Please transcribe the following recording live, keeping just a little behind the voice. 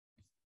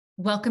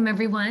Welcome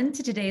everyone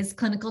to today's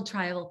clinical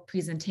trial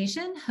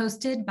presentation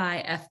hosted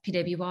by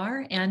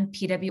FPWR and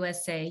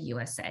PWSA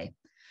USA.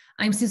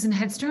 I'm Susan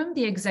Hedstrom,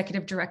 the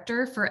Executive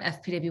Director for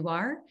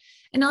FPWR,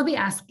 and I'll be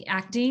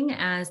acting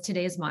as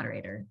today's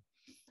moderator.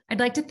 I'd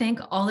like to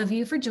thank all of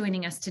you for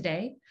joining us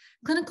today.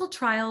 Clinical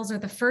trials are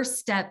the first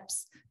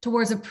steps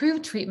towards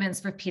approved treatments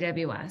for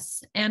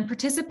PWS, and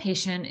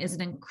participation is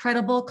an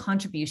incredible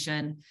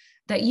contribution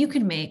that you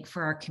can make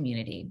for our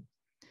community.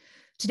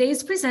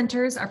 Today's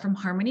presenters are from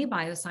Harmony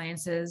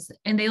Biosciences,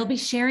 and they will be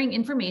sharing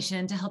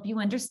information to help you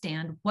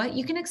understand what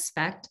you can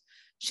expect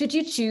should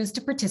you choose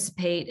to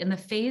participate in the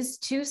phase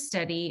 2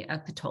 study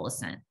of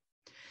Pitolisant.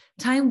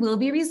 Time will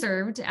be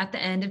reserved at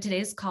the end of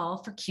today's call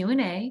for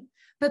Q&A,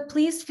 but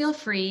please feel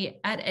free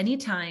at any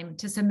time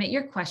to submit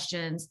your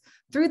questions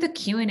through the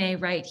Q&A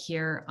right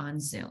here on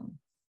Zoom.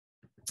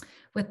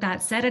 With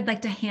that said, I'd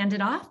like to hand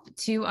it off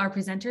to our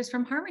presenters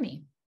from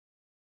Harmony.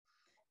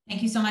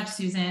 Thank you so much,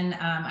 Susan.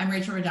 I'm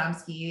Rachel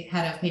Radomski,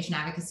 Head of Patient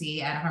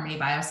Advocacy at Harmony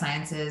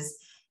Biosciences.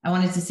 I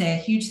wanted to say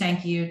a huge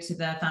thank you to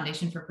the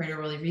Foundation for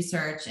Prader-Willi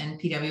Research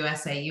and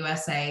PWSA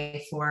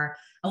USA for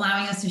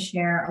allowing us to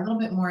share a little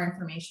bit more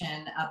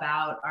information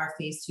about our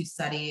phase 2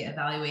 study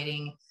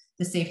evaluating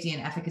the safety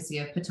and efficacy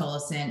of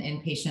Pitolisant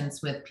in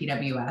patients with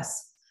PWS.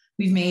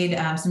 We've made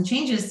some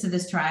changes to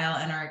this trial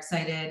and are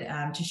excited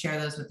to share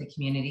those with the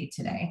community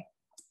today.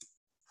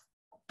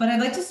 But I'd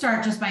like to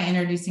start just by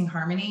introducing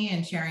Harmony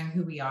and sharing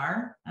who we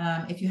are.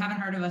 If you haven't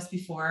heard of us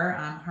before,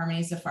 Harmony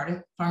is a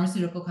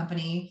pharmaceutical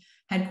company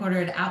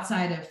headquartered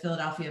outside of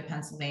Philadelphia,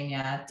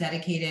 Pennsylvania,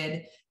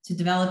 dedicated to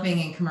developing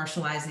and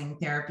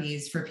commercializing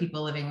therapies for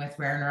people living with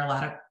rare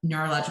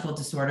neurological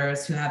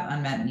disorders who have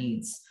unmet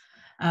needs.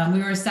 We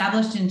were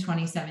established in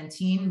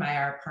 2017 by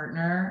our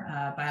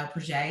partner,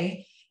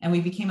 Prader-Willi, and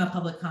we became a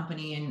public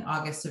company in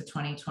August of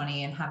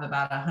 2020 and have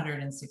about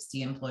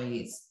 160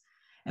 employees.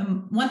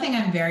 And one thing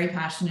I'm very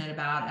passionate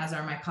about, as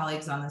are my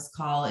colleagues on this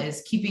call,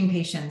 is keeping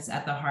patients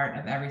at the heart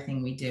of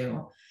everything we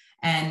do.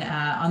 And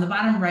on the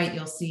bottom right,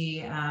 you'll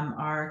see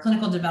our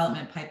clinical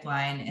development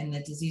pipeline in the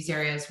disease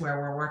areas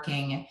where we're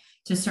working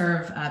to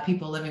serve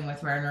people living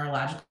with rare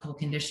neurological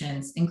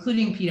conditions,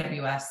 including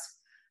PWS.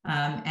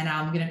 And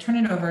I'm going to turn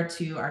it over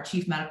to our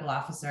Chief Medical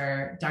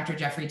Officer, Dr.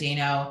 Jeffrey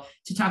Dano,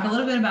 to talk a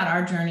little bit about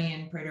our journey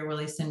in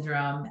Prader-Willi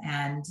syndrome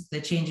and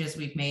the changes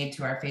we've made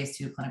to our phase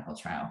 2 clinical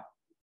trial.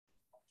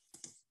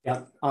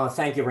 Yeah,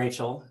 thank you,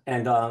 Rachel,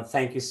 and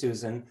thank you,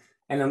 Susan.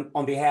 And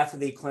on behalf of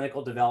the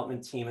clinical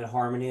development team at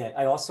Harmony,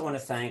 I also want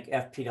to thank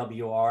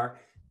FPWR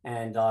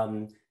and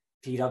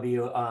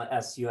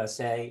PWS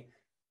USA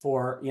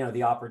for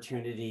the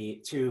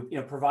opportunity to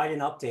provide an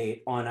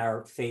update on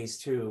our phase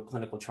 2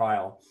 clinical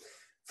trial.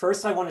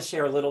 First, I want to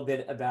share a little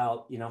bit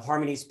about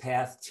Harmony's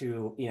path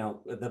to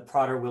the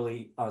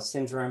Prader-Willi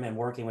syndrome and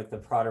working with the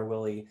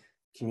Prader-Willi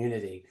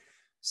community.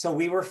 So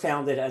we were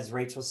founded, as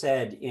Rachel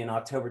said, in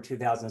October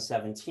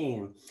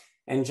 2017.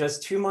 And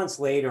just 2 months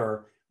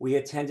later, we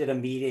attended a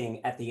meeting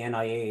at the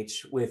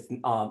NIH with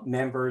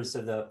members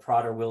of the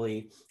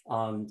Prader-Willi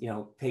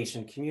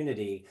patient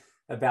community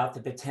about the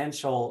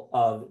potential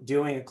of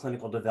doing a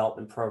clinical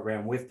development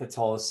program with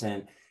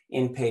Pitolisant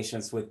in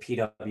patients with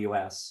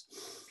PWS.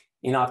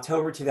 In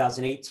October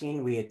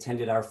 2018, we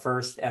attended our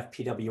first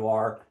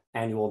FPWR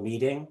annual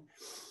meeting.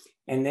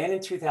 And then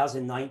in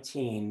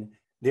 2019,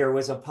 there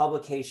was a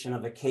publication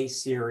of a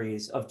case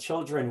series of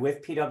children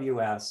with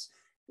PWS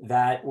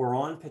that were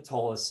on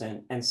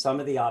Pitolisant and some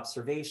of the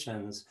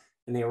observations,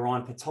 and they were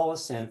on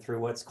Pitolisant through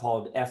what's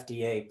called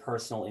FDA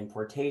personal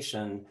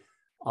importation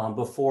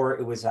before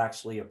it was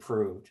actually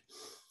approved.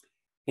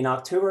 In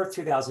October of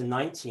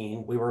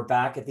 2019, we were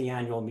back at the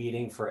annual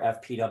meeting for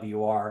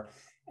FPWR,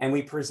 and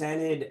we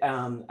presented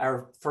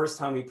first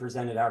time we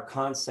presented our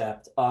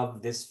concept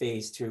of this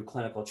phase 2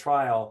 clinical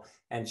trial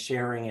and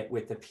sharing it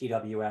with the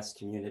PWS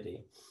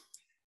community.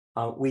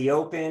 We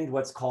opened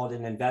what's called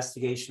an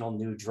investigational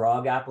new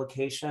drug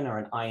application, or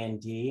an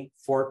IND,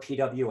 for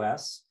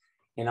PWS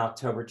in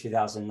October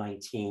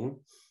 2019.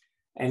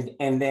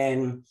 And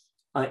then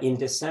in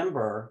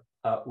December,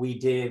 we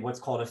did what's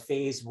called a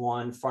phase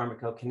 1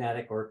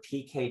 pharmacokinetic or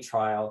PK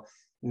trial,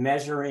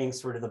 measuring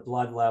sort of the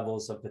blood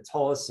levels of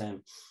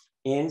Pitolisant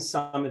in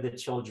some of the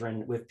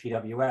children with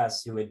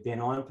PWS who had been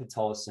on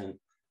Pitolisant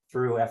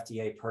through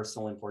FDA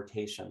personal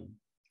importation.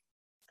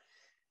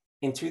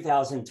 In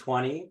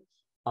 2020,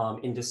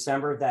 in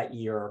December of that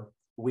year,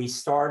 we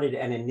started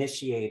and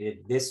initiated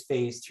this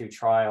phase 2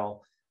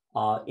 trial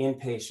in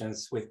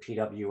patients with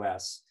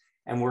PWS.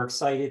 And we're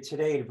excited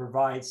today to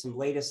provide some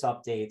latest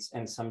updates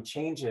and some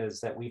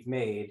changes that we've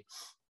made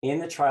in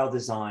the trial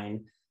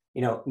design,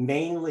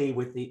 mainly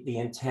with the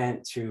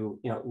intent to,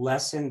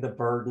 lessen the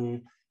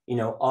burden,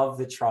 of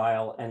the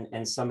trial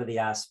and some of the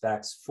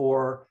aspects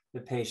for the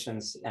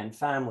patients and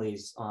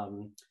families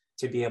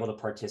to be able to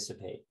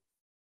participate.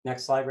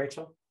 Next slide,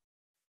 Rachel.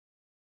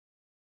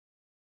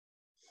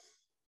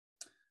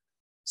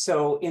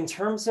 So in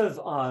terms of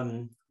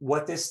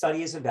what this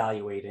study is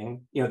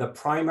evaluating, the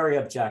primary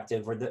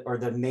objective or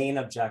the main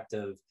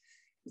objective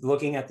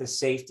looking at the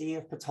safety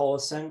of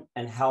pitolisant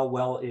and how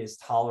well it is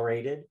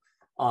tolerated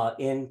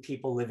in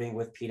people living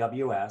with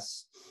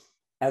PWS,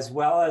 as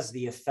well as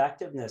the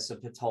effectiveness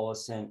of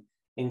pitolisant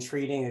in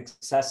treating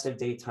excessive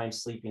daytime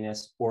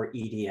sleepiness, or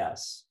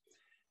EDS.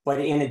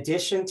 But in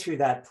addition to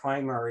that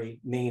primary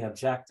main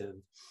objective,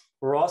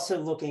 we're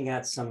also looking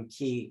at some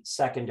key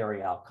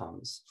secondary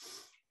outcomes,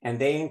 and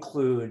they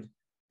include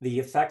the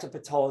effect of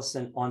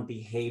pitolisant on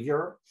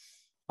behavior,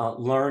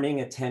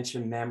 learning,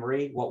 attention,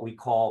 memory, what we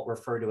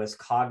refer to as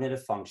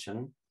cognitive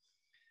function.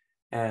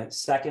 And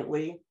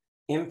secondly,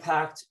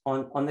 impact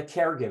on the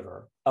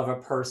caregiver of a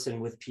person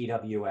with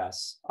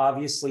PWS.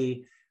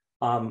 Obviously,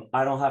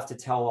 I don't have to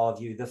tell all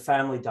of you, the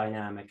family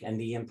dynamic and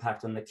the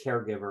impact on the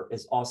caregiver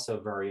is also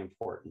very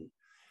important.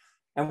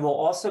 And we'll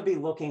also be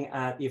looking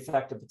at the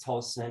effect of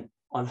pitolisant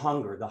on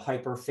hunger, the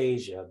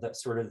hyperphagia, that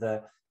sort of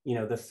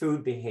the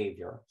food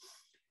behavior.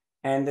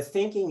 And the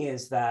thinking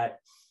is that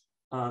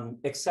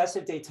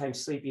excessive daytime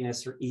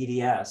sleepiness, or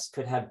EDS,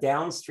 could have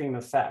downstream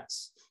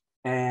effects.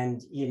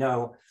 And,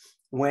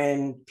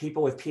 when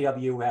people with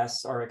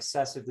PWS are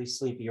excessively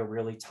sleepy or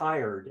really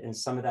tired, and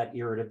some of that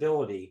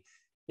irritability,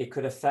 it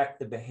could affect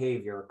the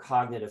behavior,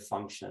 cognitive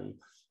function,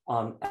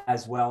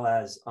 as well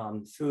as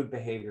food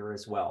behavior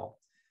as well.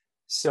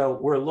 So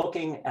we're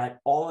looking at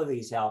all of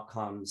these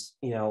outcomes,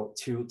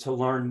 to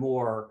learn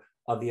more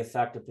of the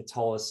effect of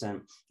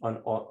pitolisant on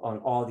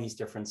all these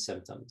different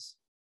symptoms.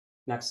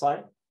 Next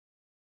slide.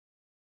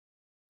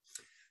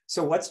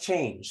 So what's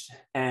changed,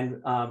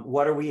 and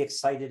what are we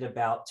excited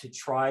about to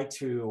try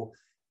to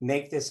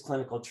make this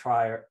clinical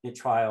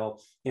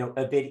trial,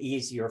 a bit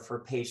easier for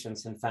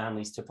patients and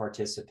families to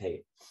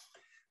participate?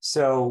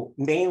 So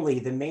mainly,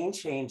 the main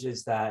change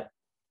is that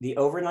the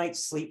overnight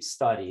sleep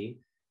study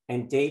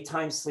and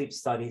daytime sleep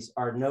studies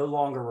are no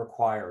longer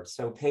required.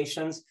 So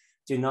patients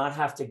do not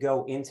have to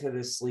go into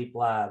the sleep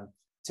lab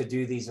to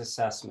do these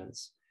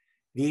assessments.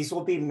 These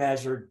will be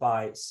measured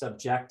by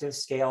subjective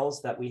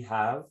scales that we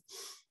have,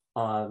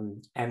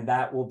 and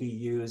that will be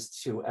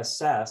used to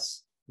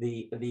assess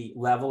the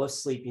level of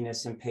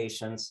sleepiness in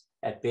patients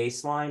at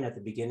baseline, at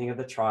the beginning of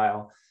the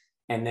trial,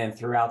 and then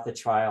throughout the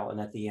trial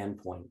and at the end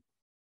point.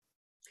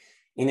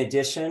 In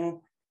addition,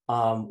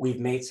 we've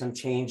made some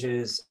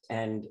changes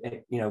and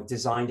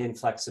designed in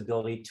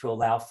flexibility to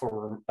allow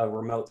for a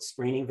remote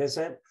screening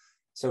visit,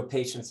 so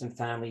patients and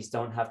families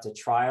don't have to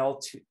travel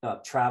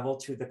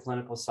to the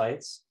clinical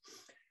sites,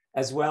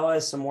 as well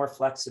as some more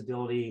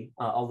flexibility,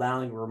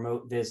 allowing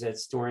remote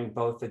visits during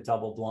both the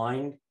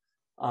double-blind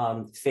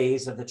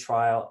phase of the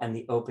trial and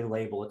the open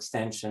label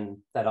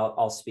extension that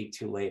I'll speak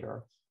to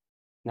later.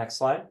 Next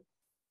slide.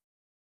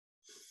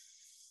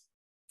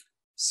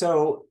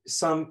 So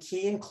some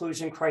key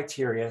inclusion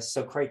criteria.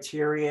 So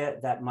criteria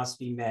that must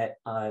be met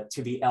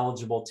to be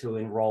eligible to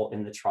enroll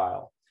in the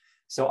trial.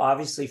 So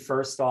obviously,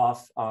 first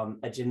off,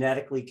 a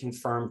genetically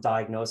confirmed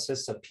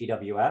diagnosis of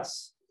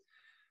PWS.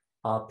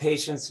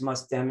 Patients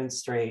must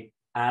demonstrate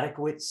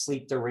adequate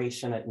sleep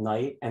duration at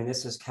night, and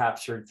this is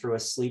captured through a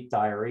sleep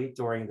diary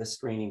during the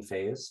screening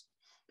phase,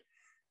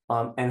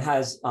 and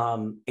has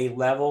a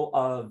level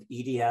of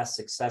EDS,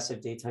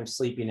 excessive daytime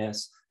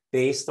sleepiness,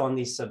 based on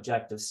these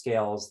subjective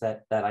scales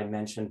that I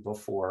mentioned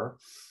before.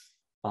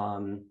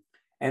 And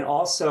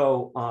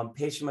also,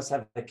 patient must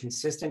have a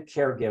consistent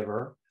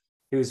caregiver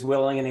who's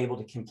willing and able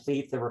to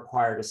complete the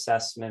required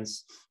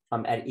assessments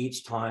at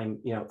each time,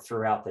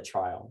 throughout the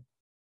trial.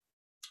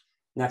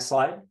 Next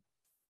slide.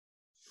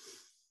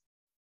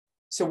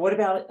 So what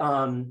about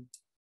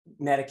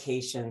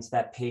medications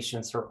that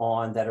patients are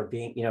on that are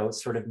being,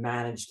 sort of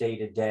managed day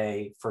to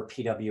day for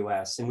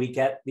PWS? And we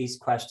get these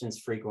questions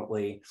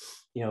frequently,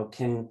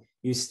 can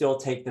you still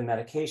take the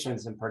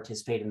medications and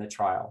participate in the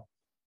trial?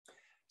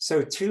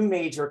 So two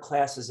major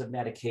classes of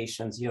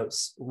medications,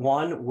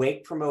 one,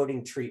 wake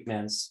promoting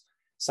treatments,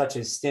 such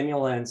as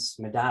stimulants,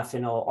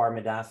 modafinil,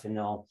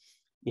 armodafinil,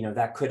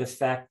 that could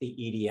affect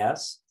the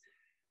EDS.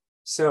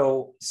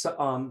 So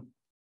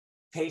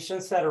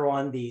patients that are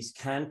on these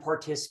can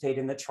participate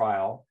in the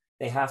trial.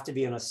 They have to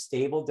be on a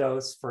stable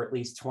dose for at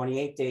least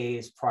 28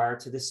 days prior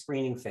to the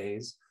screening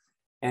phase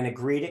and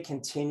agree to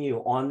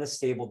continue on the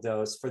stable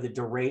dose for the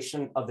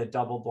duration of the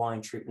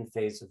double-blind treatment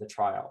phase of the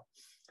trial.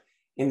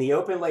 In the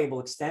open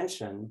label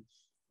extension,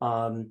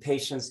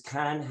 patients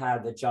can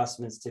have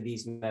adjustments to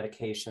these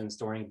medications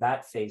during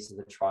that phase of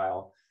the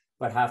trial,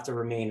 but have to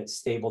remain at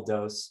stable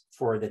dose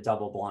for the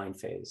double-blind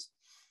phase.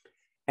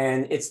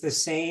 And it's the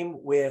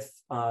same with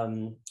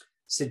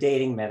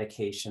sedating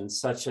medications,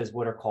 such as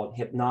what are called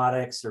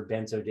hypnotics or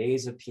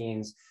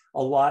benzodiazepines.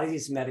 A lot of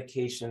these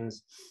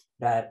medications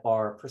that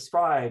are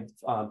prescribed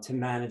to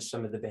manage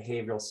some of the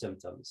behavioral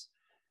symptoms.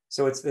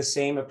 So it's the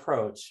same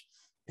approach.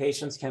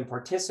 Patients can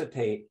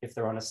participate if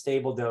they're on a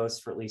stable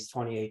dose for at least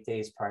 28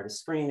 days prior to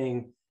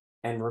screening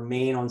and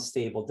remain on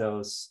stable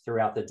dose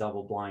throughout the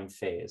double-blind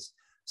phase.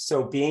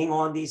 So being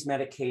on these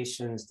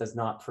medications does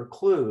not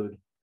preclude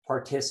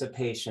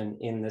participation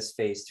in this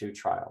phase 2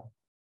 trial.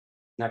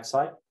 Next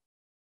slide.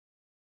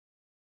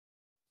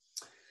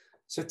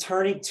 So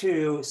turning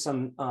to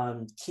some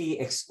key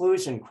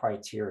exclusion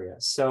criteria.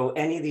 So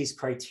any of these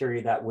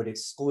criteria that would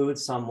exclude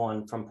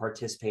someone from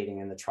participating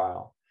in the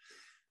trial.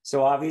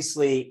 So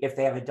obviously, if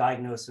they have a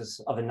diagnosis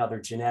of another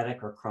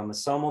genetic or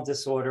chromosomal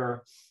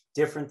disorder,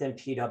 different than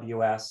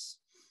PWS.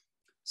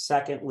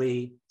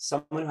 Secondly,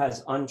 someone who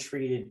has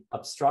untreated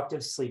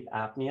obstructive sleep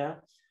apnea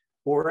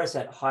or is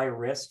at high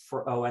risk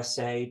for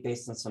OSA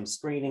based on some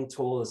screening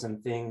tools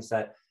and things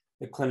that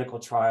the clinical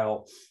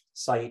trial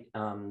site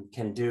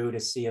can do to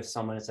see if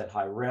someone is at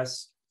high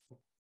risk.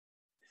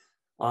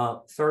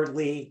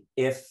 Thirdly,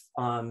 if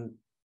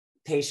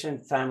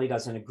patient family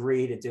doesn't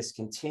agree to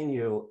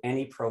discontinue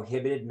any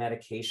prohibited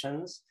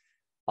medications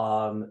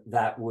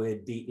that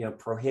would be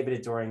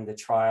prohibited during the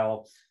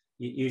trial,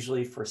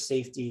 usually for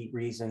safety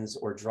reasons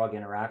or drug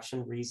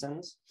interaction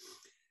reasons.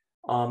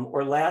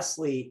 Or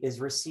lastly, is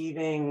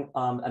receiving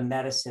a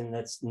medicine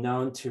that's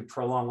known to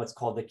prolong what's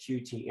called the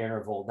QT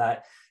interval.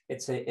 That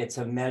it's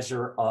a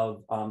measure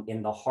of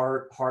in the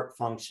heart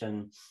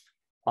function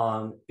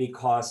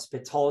because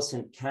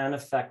pitolisant can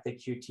affect the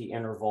QT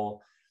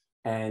interval,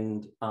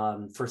 and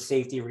for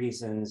safety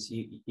reasons,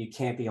 you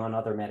can't be on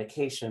other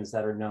medications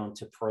that are known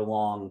to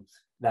prolong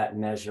that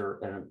measure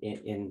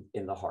in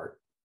the heart.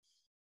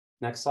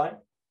 Next slide.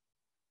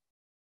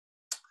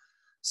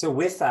 So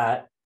with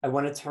that, I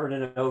want to turn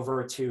it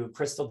over to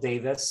Crystal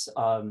Davis,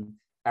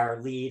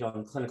 our lead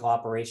on clinical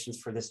operations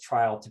for this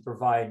trial, to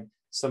provide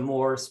some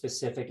more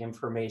specific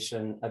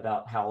information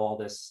about how all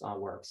this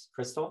works.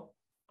 Crystal?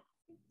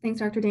 Thanks,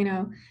 Dr.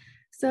 Dano.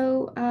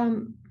 So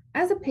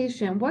as a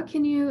patient, what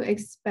can you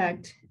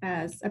expect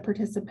as a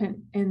participant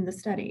in the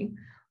study?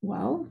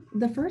 Well,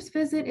 the first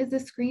visit is a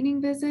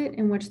screening visit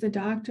in which the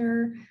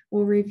doctor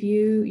will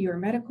review your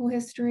medical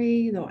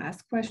history. They'll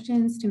ask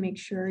questions to make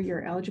sure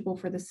you're eligible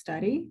for the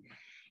study.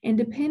 And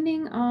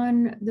depending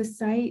on the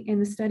site and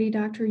the study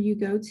doctor you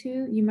go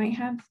to, you might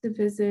have the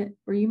visit,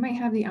 or you might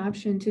have the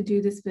option to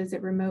do this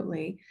visit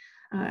remotely,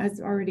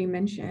 as already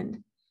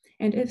mentioned.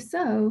 And if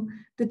so,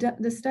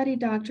 the study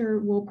doctor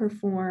will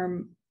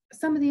perform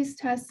some of these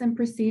tests and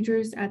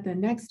procedures at the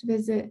next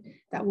visit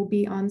that will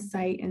be on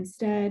site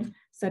instead,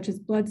 such as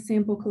blood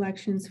sample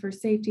collections for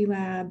safety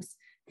labs,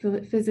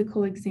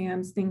 physical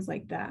exams, things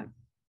like that.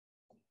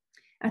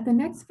 At the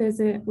next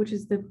visit, which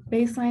is the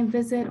baseline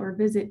visit or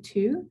visit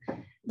 2,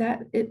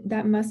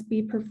 that must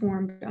be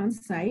performed on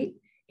site,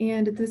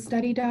 and the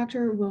study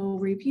doctor will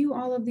review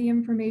all of the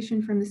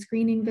information from the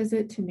screening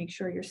visit to make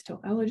sure you're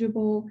still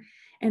eligible.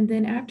 And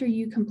then after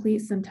you complete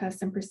some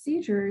tests and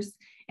procedures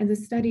and the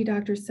study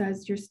doctor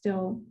says you're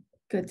still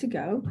good to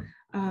go,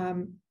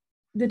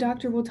 the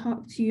doctor will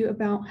talk to you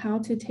about how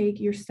to take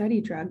your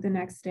study drug the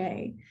next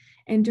day.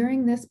 And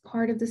during this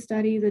part of the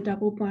study, the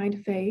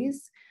double-blind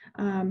phase,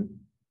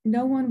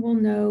 no one will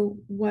know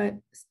what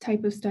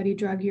type of study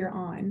drug you're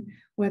on,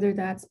 whether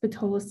that's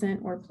pitolisant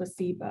or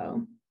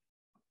placebo.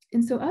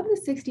 And so of the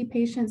 60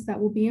 patients that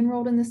will be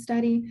enrolled in the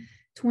study,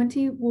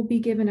 20 will be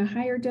given a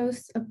higher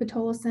dose of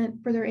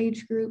pitolisant for their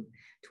age group,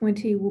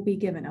 20 will be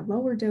given a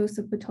lower dose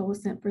of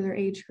pitolisant for their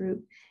age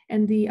group,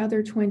 and the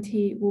other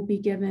 20 will be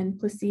given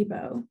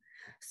placebo.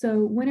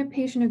 So when a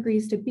patient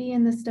agrees to be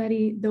in the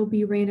study, they'll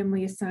be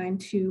randomly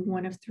assigned to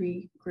one of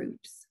 3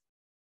 groups.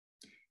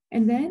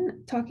 And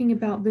then talking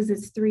about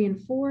visits 3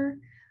 and 4,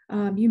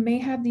 you may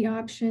have the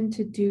option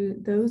to do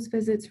those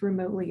visits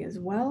remotely as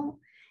well.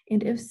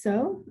 And if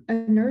so, a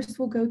nurse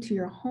will go to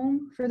your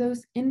home for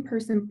those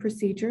in-person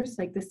procedures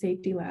like the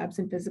safety labs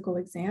and physical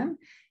exam,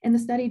 and the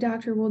study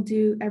doctor will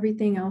do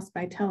everything else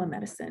by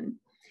telemedicine.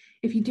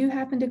 If you do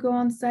happen to go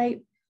on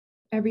site,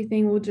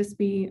 everything will just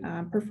be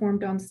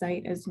performed on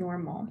site as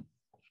normal.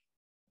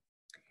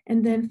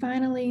 And then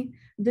finally,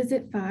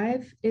 visit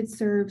 5, it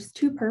serves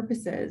 2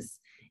 purposes.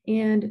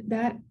 And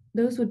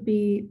those would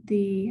be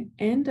the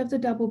end of the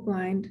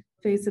double-blind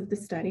phase of the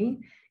study,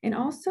 and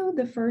also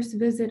the first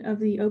visit of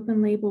the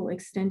open label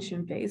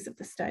extension phase of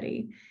the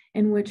study,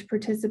 in which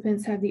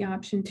participants have the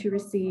option to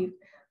receive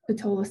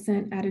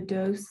pitolisant at a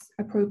dose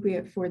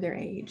appropriate for their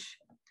age.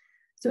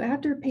 So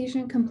after a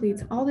patient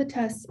completes all the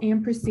tests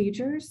and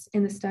procedures,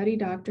 and the study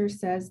doctor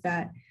says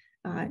that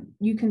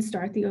you can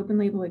start the open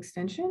label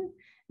extension,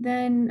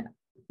 then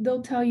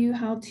they'll tell you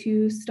how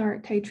to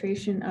start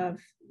titration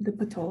of the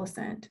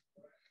pitolisant,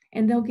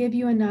 and they'll give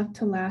you enough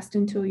to last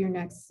until your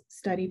next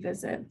study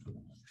visit.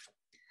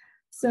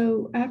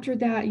 So after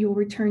that, you'll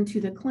return to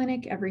the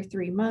clinic every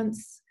 3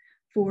 months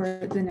for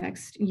the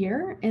next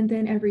year, and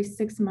then every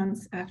 6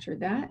 months after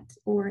that,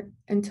 or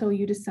until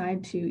you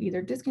decide to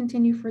either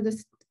discontinue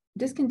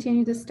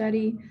the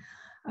study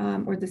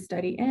or the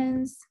study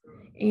ends.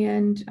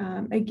 And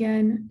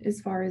again,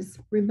 as far as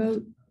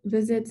remote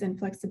visits and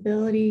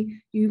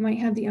flexibility, you might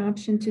have the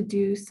option to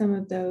do some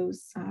of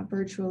those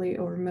virtually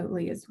or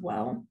remotely as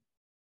well.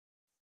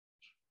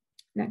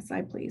 Next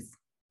slide, please.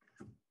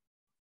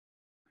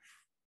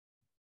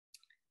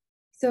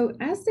 So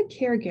as the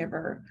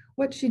caregiver,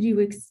 what should you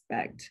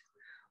expect?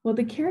 Well,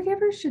 the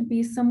caregiver should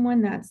be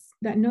someone that's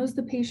that knows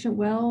the patient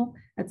well,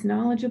 that's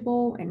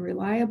knowledgeable and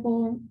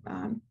reliable,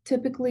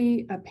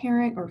 typically a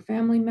parent or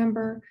family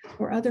member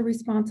or other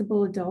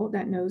responsible adult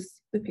that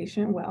knows the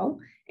patient well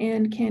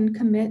and can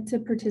commit to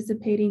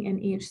participating in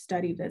each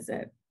study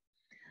visit.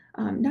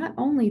 Not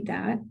only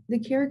that, the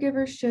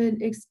caregiver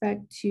should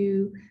expect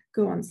to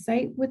go on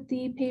site with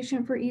the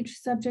patient for each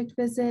subject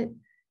visit,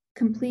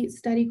 complete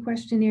study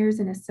questionnaires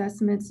and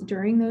assessments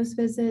during those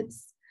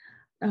visits.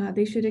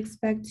 They should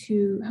expect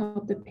to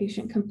help the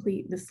patient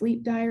complete the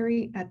sleep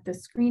diary at the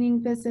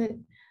screening visit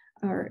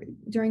or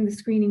during the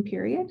screening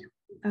period,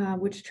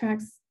 which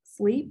tracks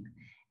sleep,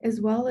 as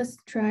well as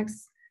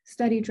tracks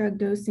study drug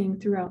dosing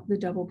throughout the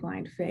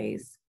double-blind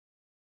phase.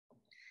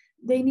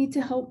 They need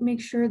to help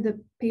make sure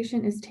the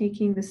patient is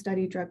taking the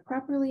study drug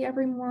properly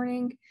every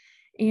morning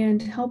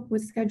and help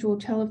with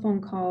scheduled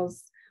telephone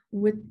calls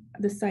with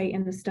the site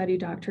and the study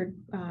doctor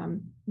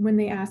when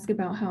they ask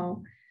about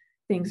how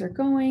things are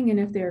going and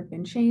if there have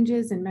been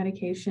changes in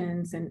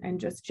medications and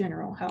just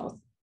general health.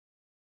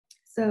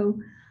 So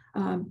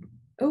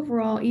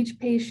overall, each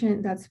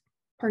patient that's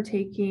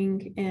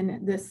partaking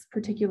in this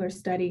particular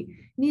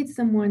study needs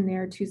someone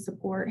there to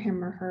support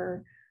him or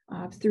her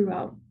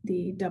throughout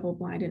the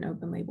double-blind and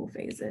open-label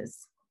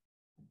phases.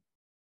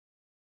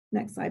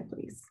 Next slide,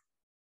 please.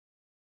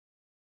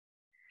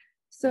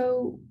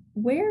 So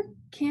where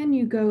can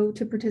you go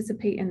to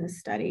participate in this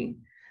study?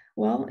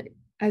 Well,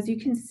 as you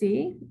can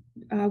see,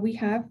 we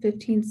have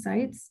 15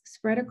 sites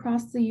spread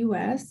across the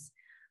US,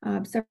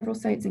 several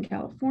sites in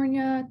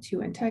California,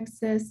 2 in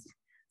Texas,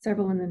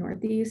 several in the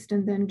Northeast,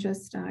 and then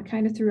just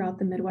kind of throughout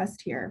the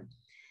Midwest here.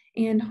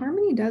 And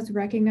Harmony does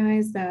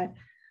recognize that,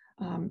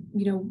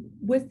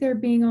 with there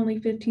being only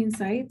 15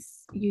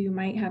 sites, you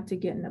might have to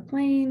get in a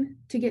plane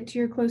to get to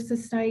your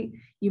closest site.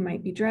 You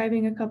might be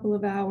driving a couple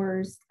of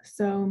hours.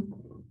 So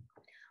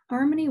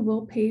Harmony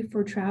will pay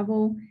for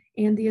travel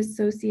and the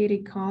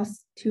associated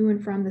costs to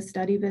and from the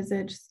study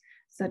visits,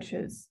 such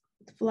as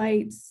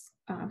flights,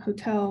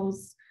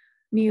 hotels,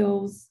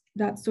 meals,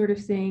 that sort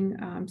of thing.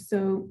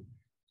 So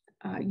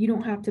you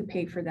don't have to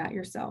pay for that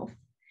yourself.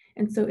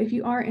 And so if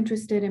you are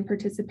interested in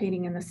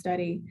participating in the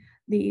study,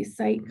 the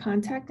site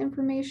contact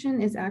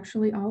information is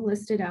actually all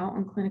listed out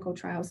on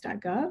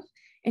clinicaltrials.gov.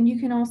 And you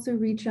can also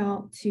reach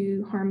out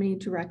to Harmony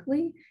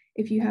directly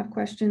if you have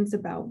questions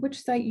about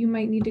which site you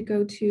might need to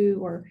go to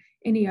or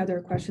any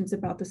other questions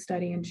about the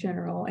study in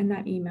general. And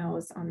that email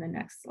is on the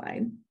next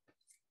slide.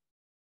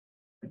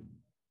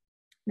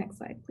 Next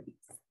slide, please.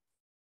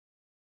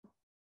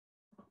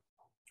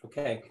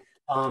 Okay,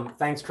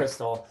 thanks,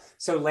 Crystal.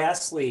 So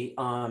lastly,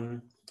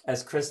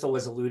 as Crystal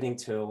was alluding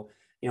to,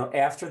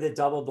 after the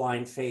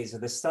double-blind phase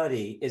of the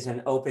study is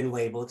an open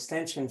label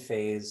extension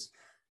phase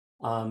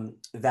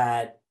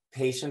that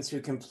patients who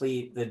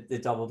complete the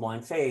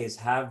double-blind phase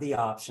have the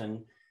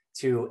option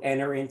to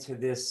enter into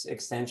this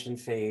extension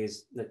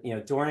phase that,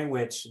 during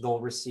which they'll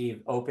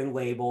receive open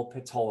label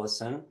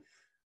Pitolisant,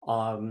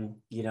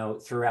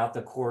 throughout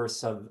the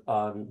course of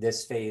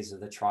this phase of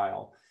the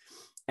trial.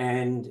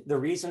 And the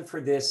reason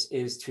for this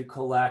is to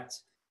collect,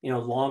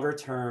 longer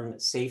term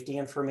safety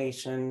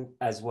information,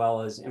 as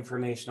well as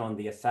information on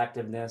the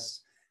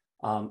effectiveness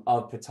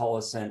of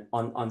Pitolisant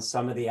on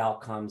some of the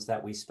outcomes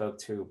that we spoke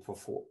to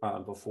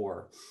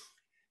before.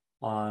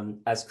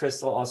 As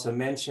Crystal also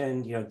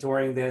mentioned,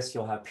 during this,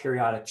 you'll have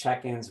periodic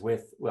check-ins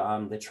with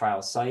the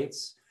trial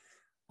sites,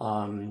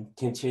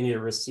 continue to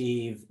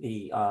receive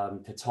the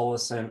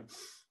Pitolisant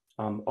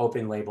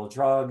open label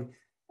drug,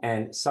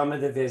 and some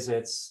of the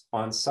visits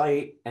on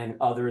site and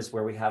others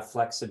where we have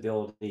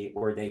flexibility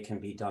or they can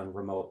be done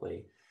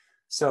remotely.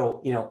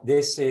 So,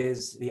 this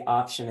is the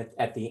option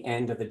at the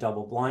end of the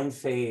double-blind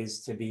phase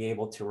to be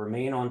able to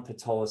remain on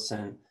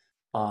Pitolisant,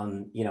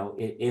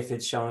 if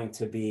it's showing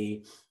to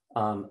be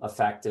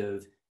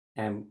effective,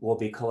 and we'll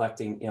be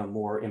collecting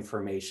more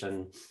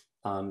information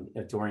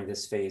during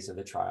this phase of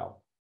the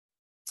trial.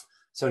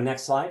 So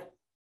next slide.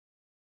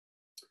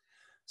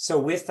 So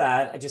with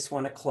that, I just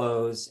want to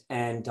close,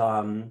 and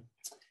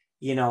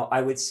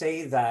I would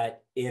say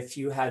that if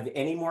you have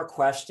any more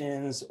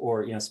questions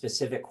or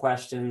specific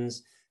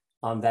questions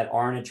that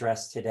aren't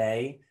addressed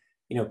today,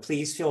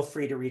 please feel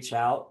free to reach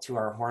out to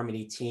our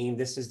Harmony team.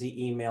 This is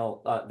the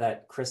email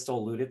that Crystal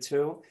alluded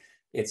to.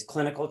 It's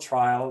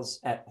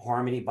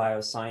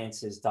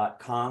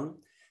clinicaltrials@harmonybiosciences.com.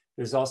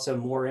 There's also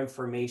more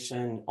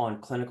information on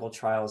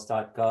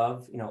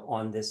clinicaltrials.gov,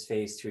 on this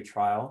phase 2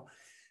 trial.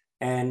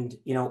 And,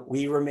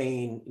 we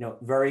remain,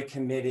 very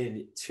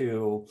committed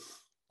to,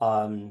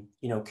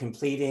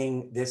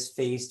 completing this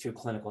phase 2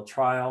 clinical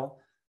trial.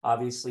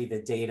 Obviously,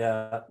 the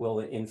data will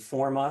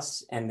inform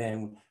us, and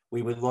then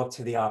we would look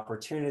to the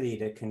opportunity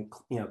to,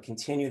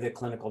 continue the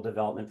clinical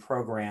development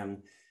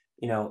program,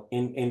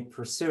 in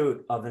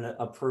pursuit of an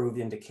approved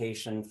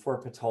indication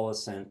for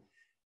Pitolisant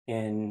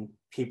in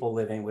people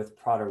living with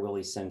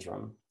Prader-Willi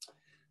syndrome.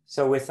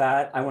 So with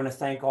that, I want to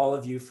thank all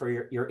of you for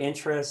your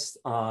interest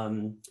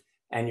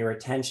and your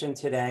attention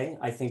today.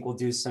 I think we'll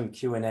do some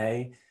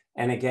Q&A.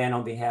 And again,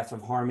 on behalf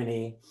of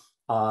Harmony,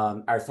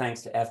 our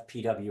thanks to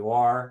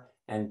FPWR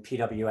and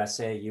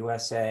PWSA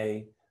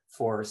USA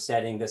for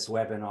setting this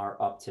webinar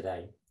up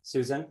today.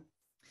 Susan?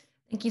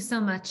 Thank you so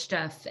much,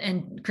 Jeff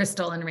and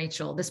Crystal and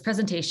Rachel. This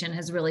presentation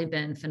has really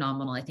been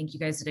phenomenal. I think you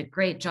guys did a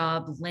great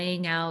job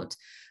laying out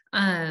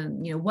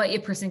what a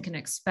person can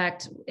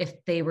expect if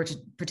they were to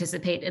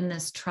participate in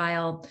this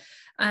trial.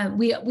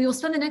 We will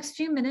spend the next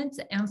few minutes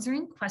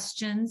answering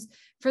questions.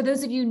 For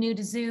those of you new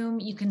to Zoom,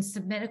 you can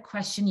submit a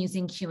question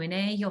using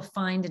Q&A. You'll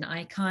find an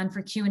icon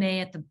for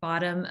Q&A at the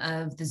bottom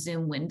of the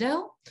Zoom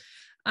window.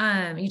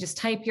 You just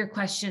type your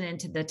question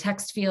into the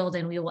text field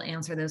and we will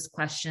answer those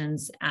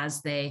questions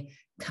as they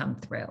come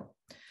through.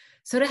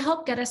 So to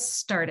help get us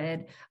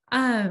started,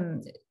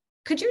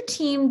 could your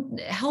team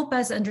help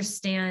us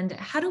understand,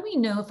 how do we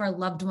know if our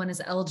loved one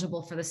is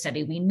eligible for the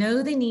study? We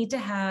know they need to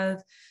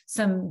have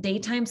some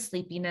daytime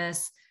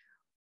sleepiness.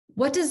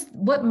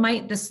 What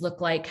might this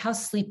look like? How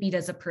sleepy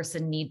does a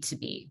person need to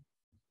be?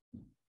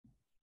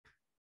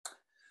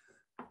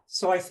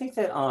 So I think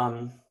that,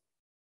 I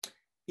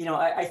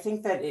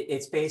think that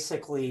it's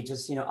basically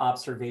just,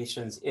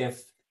 observations.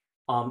 If,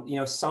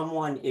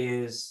 someone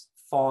is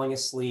falling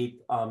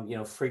asleep,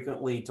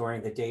 frequently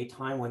during the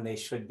daytime when they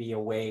should be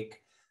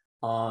awake,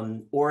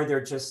 or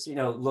they're just,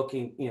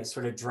 looking,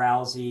 sort of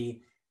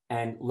drowsy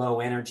and low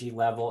energy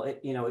level.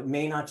 It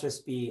may not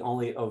just be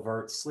only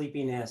overt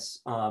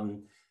sleepiness,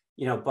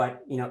 but,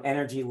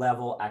 energy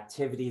level,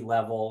 activity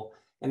level.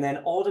 And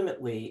then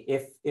ultimately,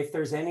 if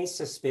there's any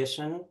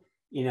suspicion,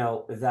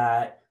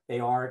 that they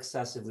are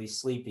excessively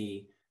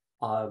sleepy,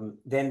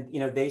 then,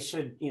 they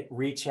should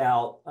reach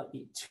out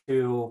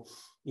to,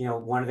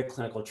 one of the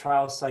clinical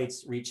trial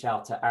sites, reach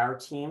out to our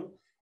team,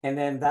 and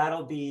then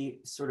that'll be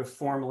sort of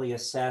formally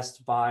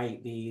assessed by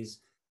these,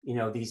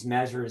 these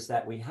measures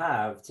that we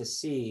have to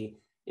see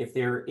if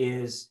there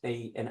is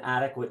an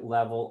adequate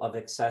level of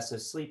excessive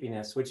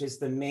sleepiness, which is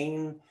the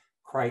main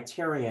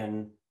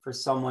criterion for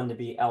someone to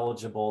be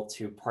eligible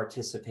to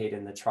participate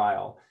in the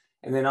trial.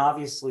 And then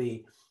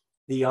obviously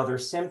the other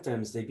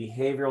symptoms, the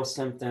behavioral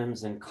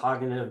symptoms and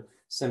cognitive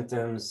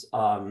symptoms,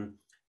 and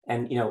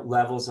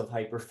levels of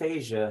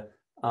hyperphagia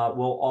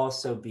will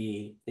also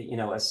be,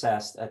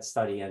 assessed at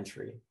study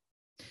entry.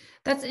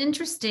 That's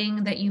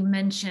interesting that you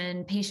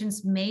mentioned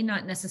patients may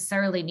not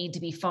necessarily need to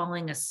be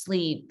falling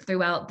asleep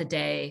throughout the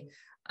day.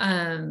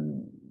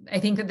 I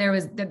think that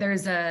there's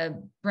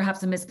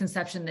perhaps a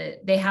misconception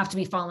that they have to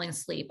be falling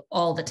asleep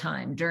all the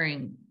time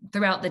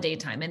throughout the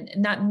daytime,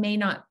 and that may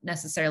not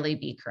necessarily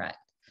be correct.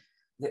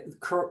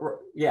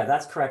 Yeah,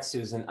 that's correct,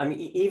 Susan. I mean,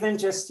 even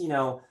just,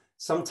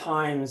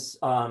 sometimes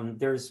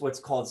there's what's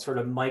called sort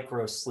of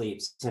micro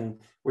sleeps, and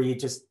where you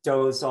just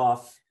doze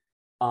off,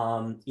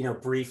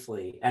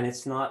 briefly, and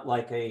it's not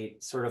like a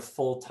sort of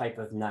full type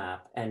of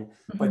nap,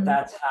 but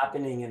that's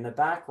happening in the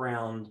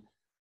background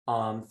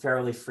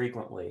fairly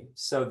frequently.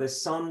 So the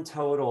sum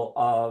total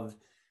of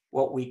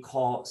what we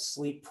call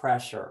sleep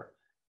pressure,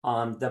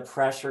 the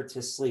pressure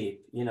to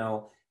sleep,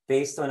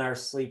 based on our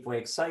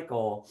sleep-wake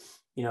cycle,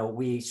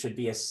 we should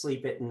be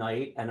asleep at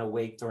night and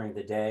awake during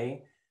the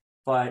day.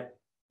 But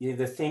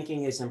the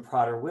thinking is in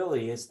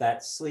Prader-Willi is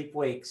that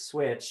sleep-wake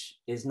switch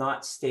is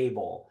not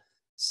stable.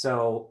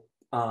 So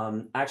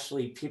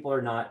actually, people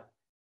are not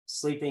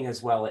sleeping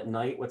as well at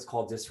night, what's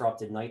called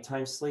disrupted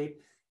nighttime sleep.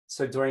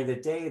 So during the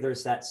day,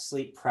 there's that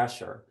sleep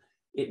pressure.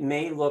 It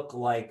may look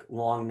like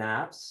long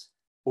naps,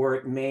 or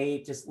it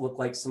may just look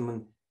like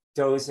someone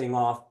dozing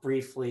off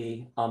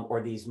briefly,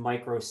 or these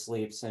micro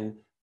sleeps.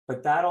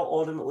 But that'll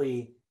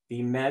ultimately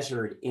be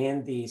measured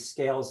in the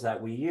scales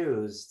that we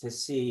use to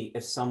see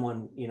if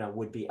someone,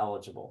 would be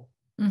eligible.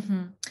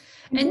 Mm-hmm.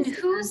 And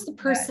who's the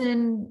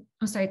person?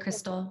 I'm sorry,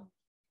 Crystal.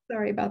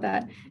 Sorry about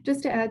that.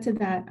 Just to add to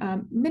that,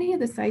 many of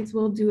the sites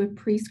will do a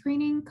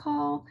pre-screening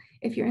call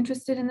if you're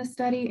interested in the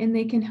study, and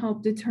they can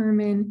help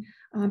determine,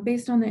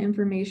 based on the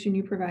information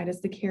you provide as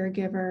the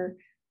caregiver,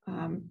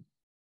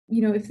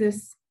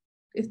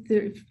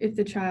 if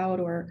the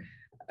child or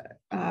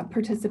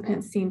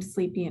participant seems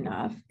sleepy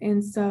enough.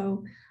 And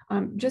so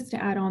just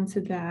to add on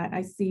to that,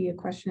 I see a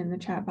question in the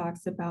chat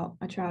box about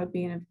a child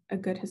being a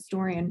good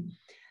historian.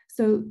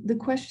 So the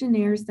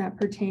questionnaires that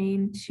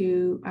pertain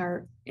to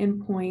our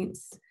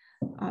endpoints,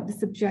 the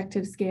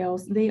subjective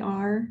scales, they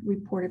are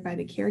reported by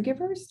the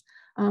caregivers.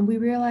 We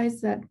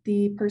realize that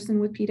the person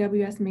with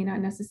PWS may not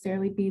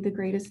necessarily be the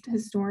greatest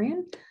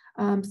historian,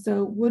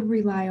 so would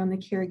rely on the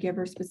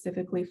caregiver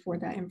specifically for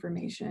that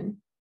information.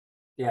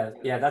 Yeah,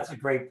 that's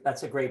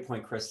a great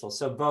point, Crystal.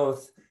 So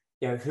both,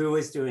 who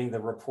is doing the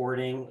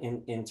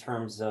reporting in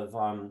terms of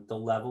the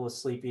level of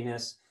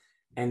sleepiness,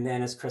 and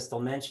then as Crystal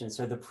mentioned,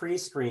 so the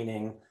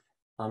pre-screening,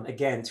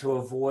 again, to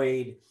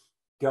avoid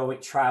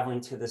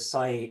traveling to the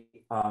site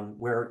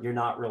where you're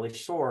not really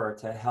sure,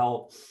 to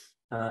help,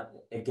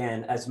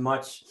 again, as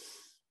much,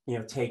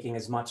 taking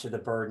as much of the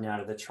burden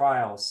out of the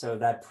trial. So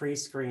that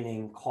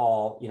pre-screening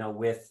call,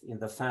 with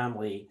the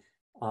family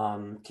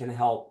can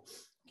help,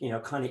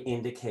 kind of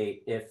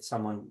indicate if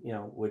someone,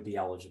 would be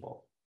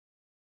eligible.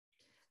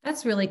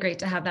 That's really great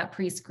to have that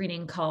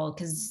pre-screening call,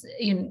 because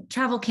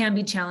travel can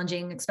be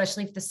challenging,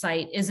 especially if the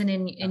site isn't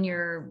in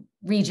your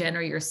region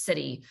or your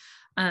city.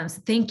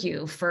 So thank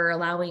you for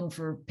allowing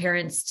for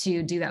parents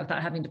to do that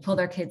without having to pull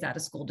their kids out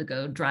of school to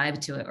go drive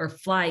to it or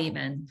fly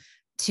even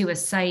to a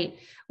site.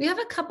 We have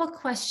a couple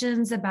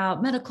questions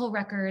about medical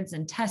records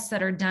and tests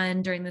that are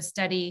done during the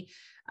study.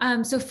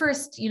 So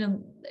first,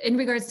 in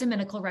regards to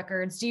medical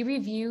records, do you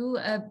review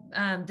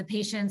the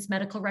patient's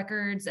medical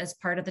records as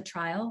part of the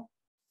trial?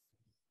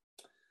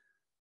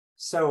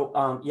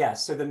 So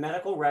yes, so the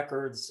medical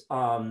records,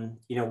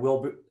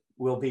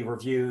 will be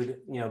reviewed,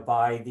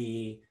 by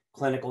the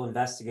clinical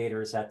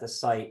investigators at the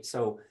site.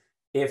 So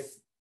if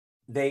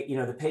they,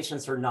 the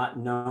patients are not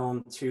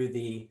known to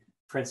the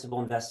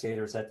principal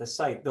investigators at the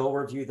site, they'll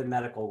review the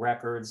medical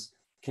records,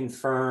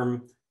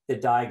 confirm the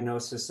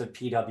diagnosis of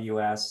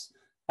PWS,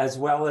 as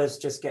well as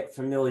just get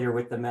familiar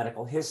with the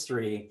medical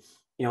history,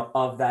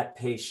 of that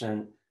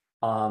patient,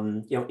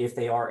 if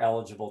they are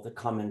eligible to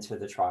come into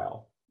the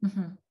trial.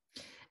 Mm-hmm.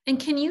 And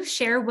can you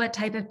share what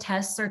type of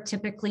tests are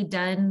typically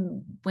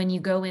done when you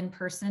go in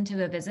person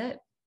to a visit?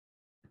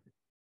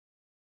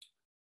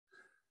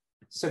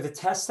 So the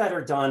tests that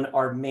are done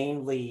are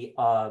mainly,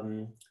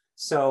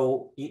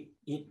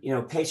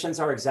 patients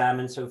are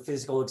examined. So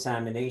physical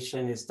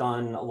examination is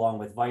done along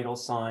with vital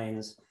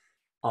signs.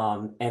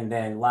 And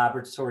then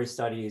laboratory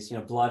studies,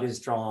 blood is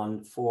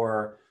drawn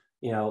for,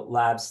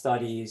 lab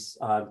studies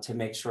to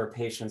make sure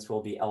patients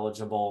will be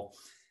eligible.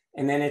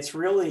 And then it's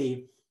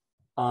really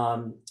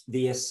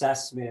the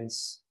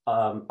assessments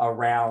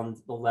around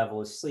the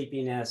level of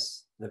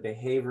sleepiness, the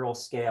behavioral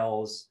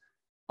scales,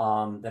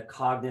 the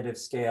cognitive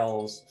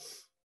scales,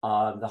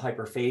 the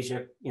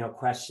hyperphagia,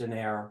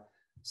 questionnaire.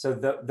 So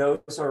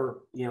those are,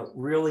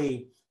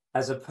 really,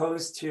 as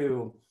opposed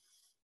to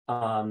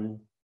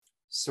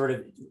sort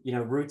of,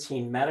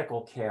 routine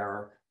medical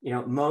care,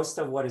 most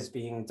of what is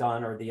being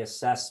done are the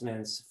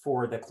assessments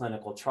for the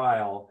clinical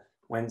trial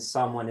when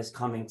someone is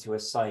coming to a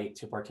site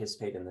to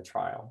participate in the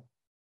trial.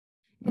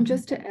 And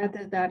just to add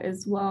to that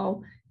as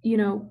well,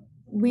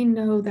 we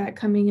know that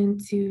coming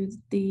into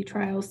the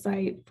trial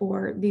site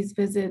for these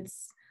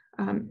visits,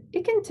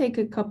 it can take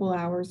a couple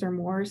hours or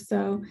more.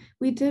 So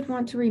we did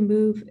want to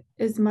remove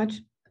as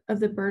much of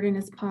the burden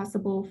as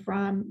possible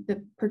from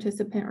the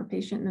participant or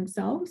patient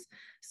themselves.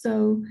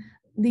 So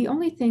the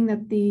only thing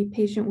that the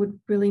patient would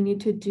really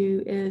need to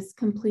do is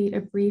complete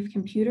a brief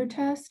computer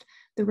test.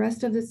 The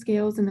rest of the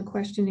scales and the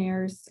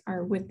questionnaires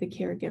are with the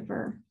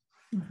caregiver.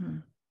 Mm-hmm.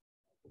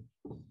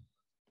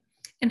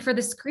 And for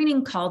the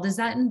screening call, does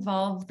that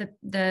involve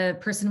the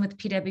person with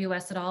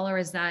PWS at all, or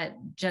is that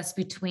just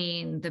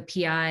between the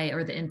PI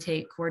or the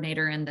intake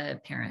coordinator and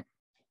the parent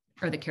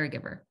or the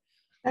caregiver?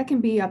 That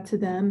can be up to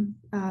them,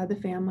 the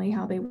family,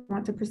 how they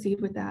want to proceed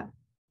with that.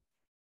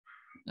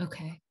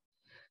 Okay.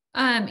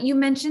 You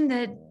mentioned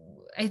that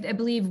I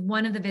believe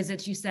one of the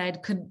visits you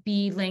said could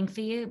be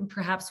lengthy,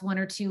 perhaps 1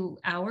 or 2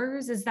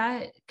 hours.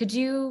 Could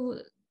you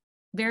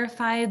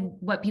verify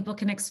what people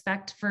can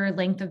expect for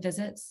length of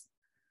visits?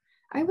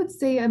 I would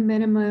say a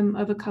minimum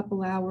of a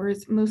couple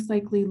hours, most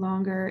likely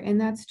longer, and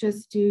that's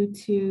just due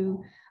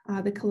to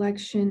the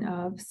collection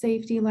of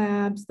safety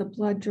labs, the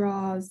blood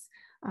draws,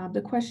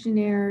 the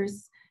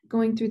questionnaires,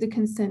 going through the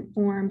consent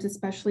forms,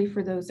 especially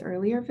for those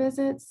earlier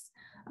visits.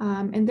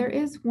 And there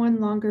is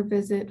one longer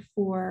visit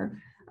for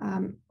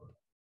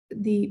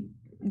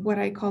what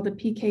I call the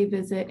PK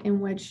visit,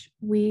 in which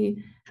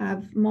we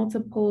have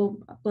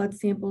multiple blood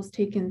samples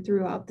taken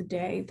throughout the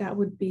day. That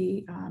would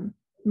be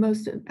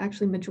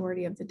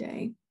majority of the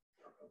day.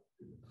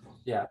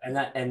 Yeah,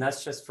 and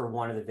that's just for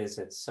one of the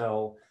visits.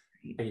 So,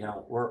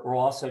 we're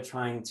also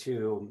trying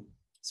to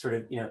sort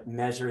of,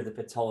 measure the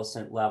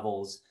pitolisant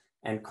levels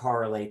and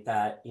correlate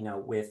that,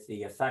 with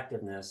the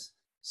effectiveness.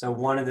 So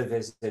one of the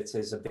visits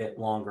is a bit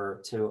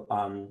longer to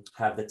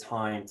have the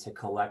time to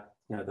collect,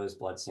 those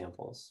blood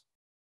samples.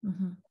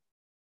 Mm-hmm.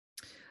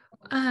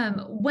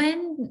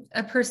 When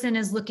a person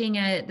is looking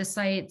at the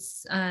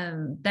sites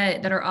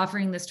that are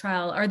offering this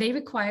trial, are they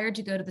required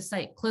to go to the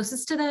site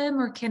closest to them,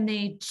 or can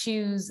they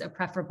choose a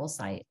preferable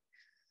site?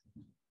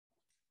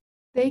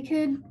 They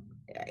could,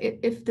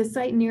 if the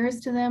site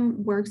nearest to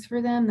them works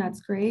for them,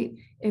 that's great.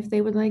 If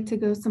they would like to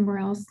go somewhere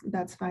else,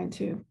 that's fine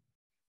too.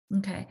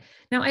 Okay.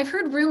 Now, I've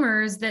heard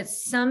rumors that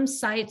some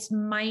sites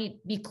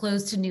might be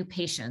closed to new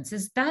patients.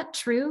 Is that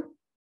true?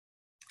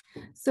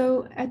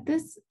 So at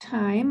this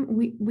time,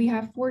 we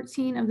have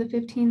 14 of the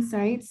 15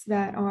 sites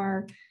that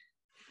are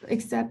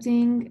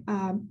accepting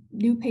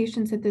new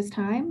patients at this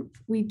time.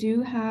 We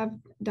do have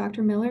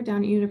Dr. Miller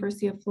down at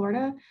University of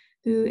Florida,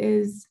 who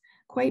is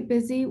quite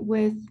busy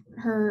with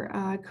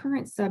her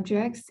current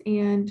subjects,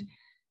 and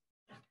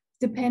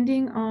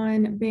depending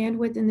on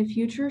bandwidth in the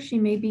future, she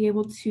may be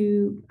able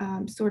to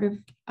sort of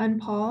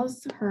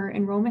unpause her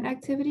enrollment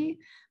activity.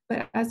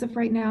 But as of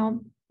right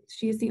now,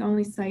 she is the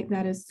only site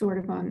that is sort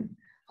of on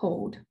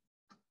hold.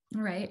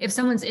 All right. If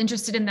someone's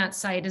interested in that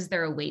site, is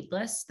there a wait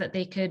list that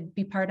they could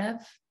be part of?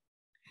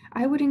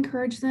 I would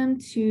encourage them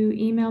to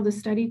email the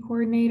study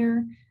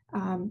coordinator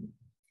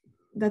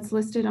that's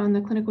listed on the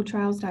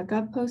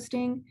clinicaltrials.gov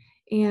posting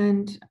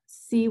and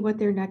see what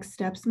their next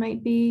steps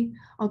might be.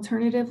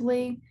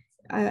 Alternatively,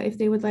 if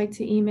they would like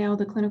to email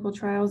the clinical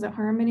trials at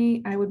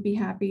Harmony, I would be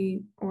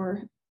happy,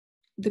 or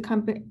the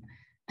company,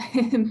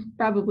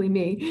 probably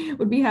me,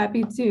 would be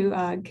happy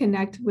to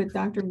connect with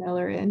Dr.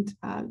 Miller and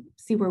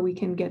see where we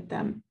can get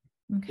them.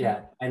 Okay.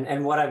 Yeah,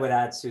 and what I would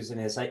add, Susan,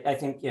 is I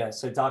think, yeah,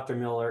 so Dr.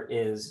 Miller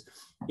is,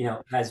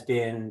 has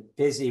been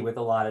busy with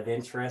a lot of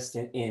interest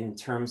in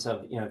terms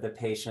of, the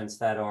patients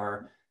that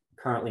are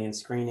currently in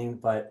screening,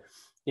 but,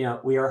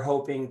 we are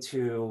hoping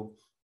to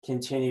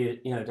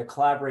continue, to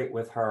collaborate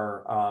with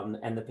her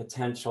and the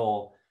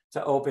potential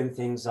to open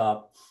things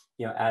up,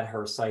 at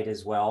her site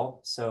as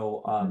well.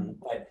 So,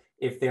 but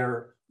if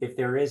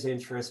there is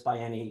interest by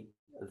any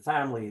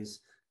families,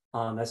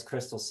 as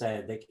Crystal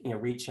said, they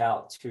reach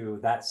out to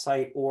that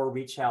site or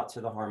reach out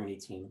to the Harmony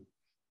team.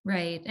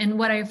 Right. And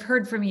what I've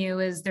heard from you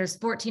is there's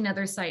 14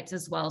 other sites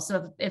as well.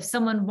 So if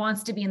someone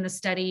wants to be in the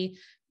study,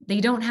 they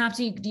don't have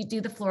to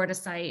do the Florida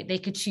site. They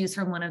could choose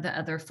from one of the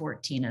other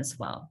 14 as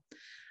well.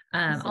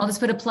 I'll just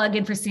put a plug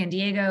in for San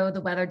Diego.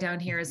 The weather down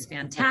here is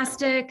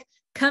fantastic.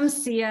 Come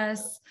see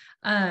us.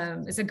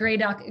 It's a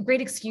great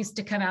excuse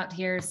to come out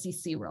here, see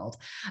SeaWorld.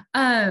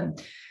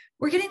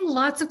 We're getting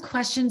lots of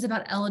questions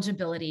about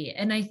eligibility.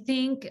 And I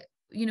think,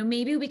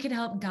 maybe we could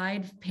help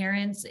guide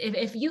parents.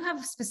 If you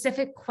have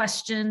specific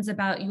questions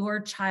about your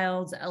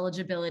child's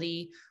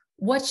eligibility,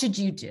 what should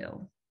you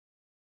do?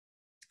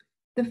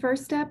 The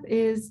first step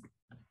is,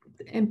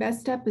 and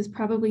best step is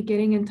probably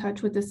getting in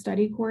touch with the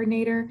study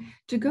coordinator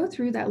to go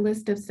through that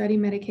list of study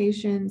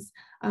medications.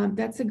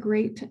 That's a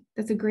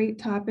great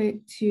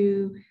topic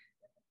to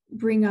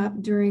bring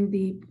up during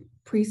the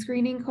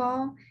pre-screening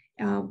call.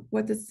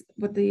 What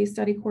the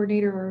study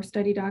coordinator or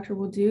study doctor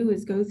will do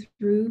is go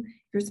through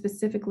your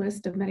specific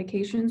list of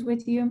medications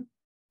with you,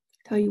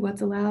 tell you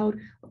what's allowed,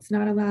 what's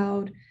not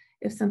allowed,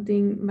 if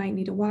something might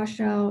need a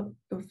washout,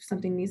 or if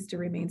something needs to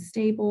remain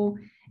stable.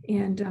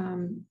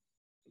 And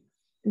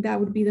that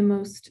would be the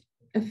most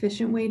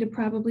efficient way to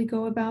probably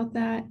go about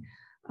that.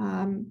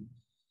 I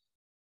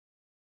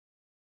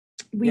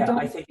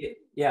think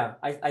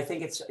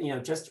it's,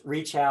 just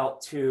reach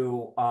out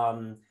to,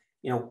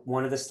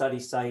 one of the study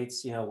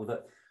sites,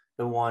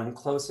 the one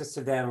closest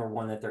to them or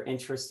one that they're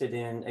interested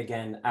in.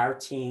 Again, our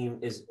team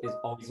is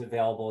always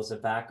available as a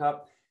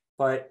backup,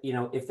 but,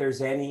 if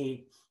there's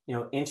any,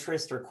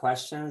 interest or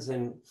questions,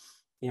 and,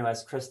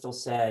 as Crystal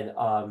said,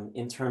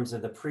 in terms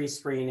of the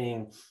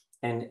pre-screening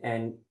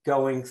and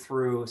going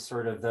through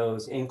sort of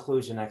those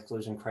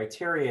inclusion-exclusion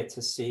criteria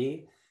to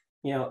see,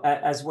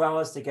 as well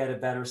as to get a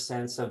better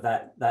sense of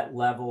that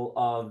level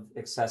of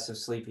excessive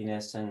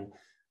sleepiness, and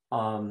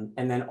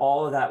then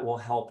all of that will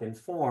help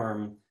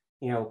inform,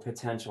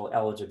 potential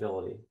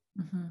eligibility.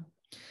 Mm-hmm.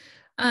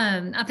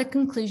 At the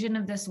conclusion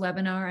of this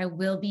webinar, I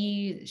will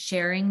be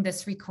sharing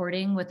this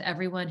recording with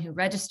everyone who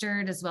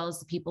registered, as well as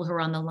the people who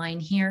are on the line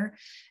here.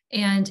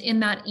 And in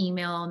that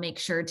email, I'll make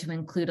sure to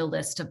include a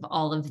list of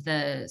all of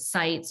the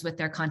sites with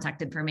their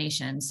contact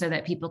information so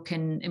that people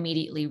can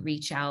immediately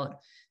reach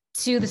out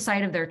to the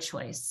site of their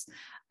choice.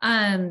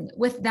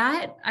 With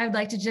that, I'd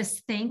like to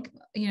just thank,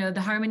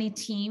 the Harmony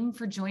team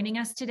for joining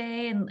us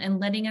today and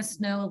letting us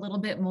know a little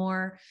bit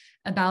more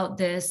about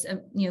this,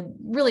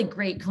 really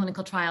great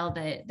clinical trial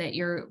that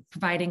you're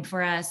providing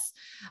for us.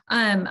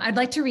 I'd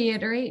like to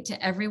reiterate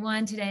to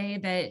everyone today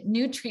that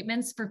new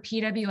treatments for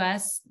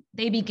PWS,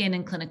 they begin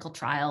in clinical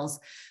trials.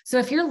 So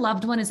if your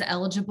loved one is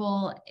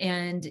eligible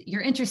and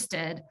you're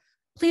interested,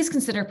 please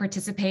consider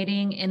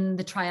participating in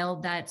the trial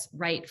that's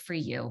right for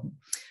you.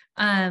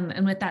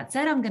 And with that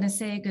said, I'm going to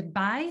say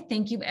goodbye.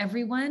 Thank you,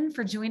 everyone,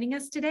 for joining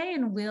us today,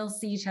 and we'll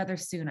see each other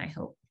soon, I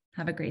hope.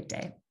 Have a great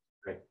day.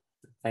 Great.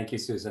 Thank you,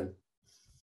 Susan.